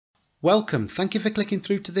Welcome, thank you for clicking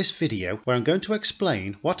through to this video where I'm going to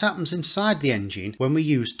explain what happens inside the engine when we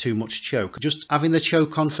use too much choke, just having the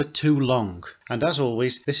choke on for too long. And as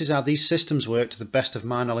always, this is how these systems work to the best of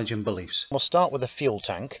my knowledge and beliefs. We'll start with a fuel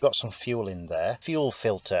tank. We've got some fuel in there, fuel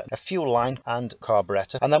filter, a fuel line and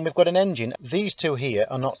carburetor, and then we've got an engine. These two here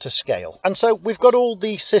are not to scale. And so we've got all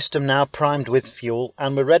the system now primed with fuel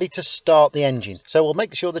and we're ready to start the engine. So we'll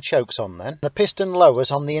make sure the choke's on then. The piston lowers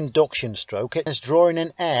on the induction stroke. It is drawing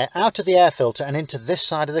in air out of the air filter and into this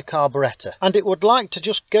side of the carburetor. And it would like to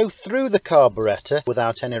just go through the carburetor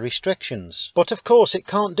without any restrictions. But of course it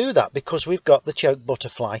can't do that because we've got the choke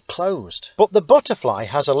butterfly closed. But the butterfly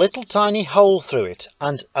has a little tiny hole through it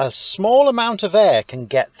and a small amount of air can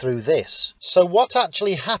get through this. So what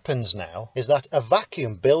actually happens now is that a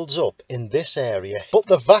vacuum builds up in this area. But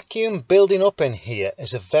the vacuum building up in here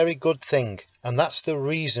is a very good thing. And that's the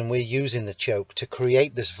reason we're using the choke, to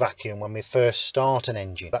create this vacuum when we first start an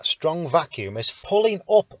engine. That strong vacuum is pulling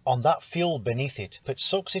up on that fuel beneath it. It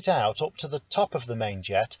sucks it out up to the top of the main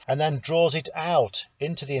jet and then draws it out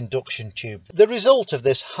into the induction tube. The result of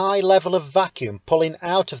this high level of vacuum pulling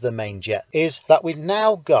out of the main jet is that we've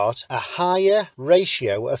now got a higher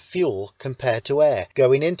ratio of fuel compared to air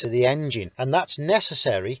going into the engine. And that's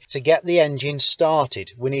necessary to get the engine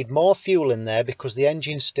started. We need more fuel in there because the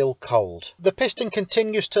engine's still cold. The piston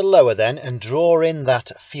continues to lower then and draw in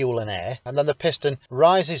that fuel and air, and then the piston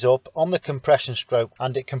rises up on the compression stroke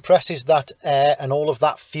and it compresses that air and all of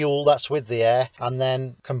that fuel that's with the air, and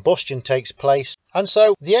then combustion takes place. And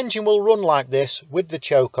so the engine will run like this with the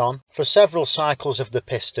choke on for several cycles of the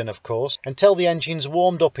piston, of course, until the engine's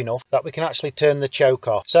warmed up enough that we can actually turn the choke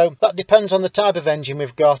off. So that depends on the type of engine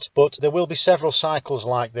we've got, but there will be several cycles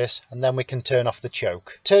like this and then we can turn off the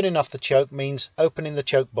choke. Turning off the choke means opening the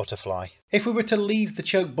choke butterfly. If we were to leave the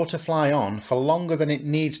choke butterfly on for longer than it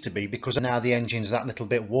needs to be because now the engine's that little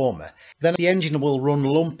bit warmer, then the engine will run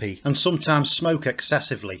lumpy and sometimes smoke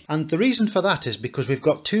excessively. And the reason for that is because we've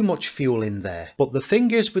got too much fuel in there. But the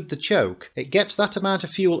thing is with the choke, it gets that amount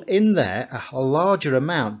of fuel in there, a larger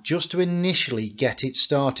amount, just to initially get it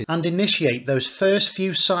started and initiate those first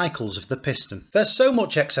few cycles of the piston. There's so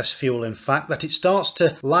much excess fuel in fact that it starts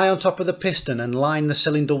to lie on top of the piston and line the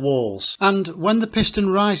cylinder walls. And when the piston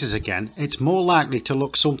rises again, it's more likely to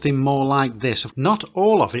look something more like this. Not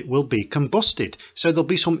all of it will be combusted, so there'll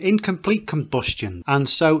be some incomplete combustion, and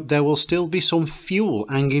so there will still be some fuel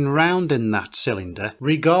hanging round in that cylinder,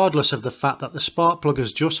 regardless of the fact that the spark plug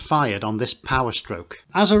has just fired on this power stroke.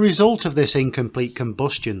 As a result of this incomplete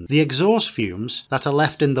combustion, the exhaust fumes that are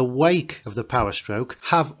left in the wake of the power stroke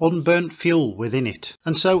have unburnt fuel within it.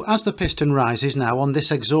 And so as the piston rises now on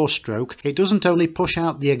this exhaust stroke, it doesn't only push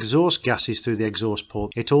out the exhaust gases through the exhaust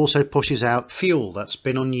port, it also pushes out fuel that's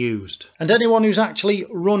been unused. And anyone who's actually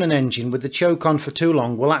run an engine with the choke on for too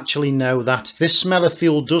long will actually know that this smell of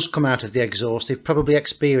fuel does come out of the exhaust. They've probably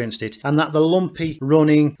experienced it, and that the lumpy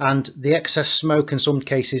running and the excess smoke in some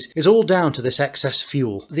cases is all down to this excess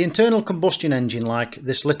fuel. The internal combustion engine, like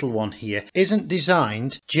this little one here, isn't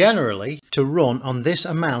designed generally to run on this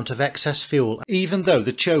amount of excess fuel, even though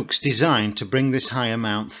the choke's designed to bring this high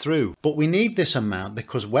amount through. But we need this amount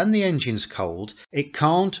because when the engine's cold, it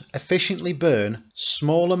can't efficiently burn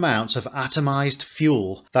small amounts of atomized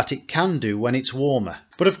fuel that it can do when it's warmer.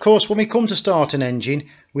 But of course, when we come to start an engine,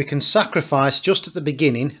 we can sacrifice just at the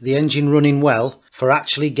beginning the engine running well for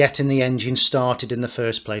actually getting the engine started in the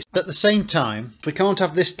first place. At the same time, we can't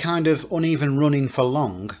have this kind of uneven running for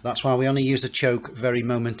long. That's why we only use the choke very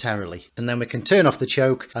momentarily, and then we can turn off the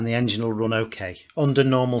choke and the engine will run okay under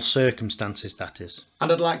normal circumstances, that is.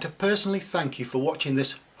 And I'd like to personally thank you for watching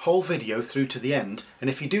this whole video through to the end, and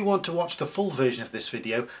if you do want to watch the full version of this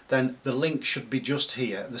video, then the link should be just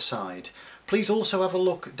here at the side. Please also have a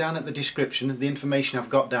look down at the description, the information I've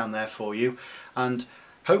got down there for you, and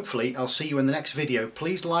hopefully I'll see you in the next video.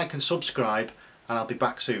 Please like and subscribe, and I'll be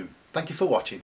back soon. Thank you for watching.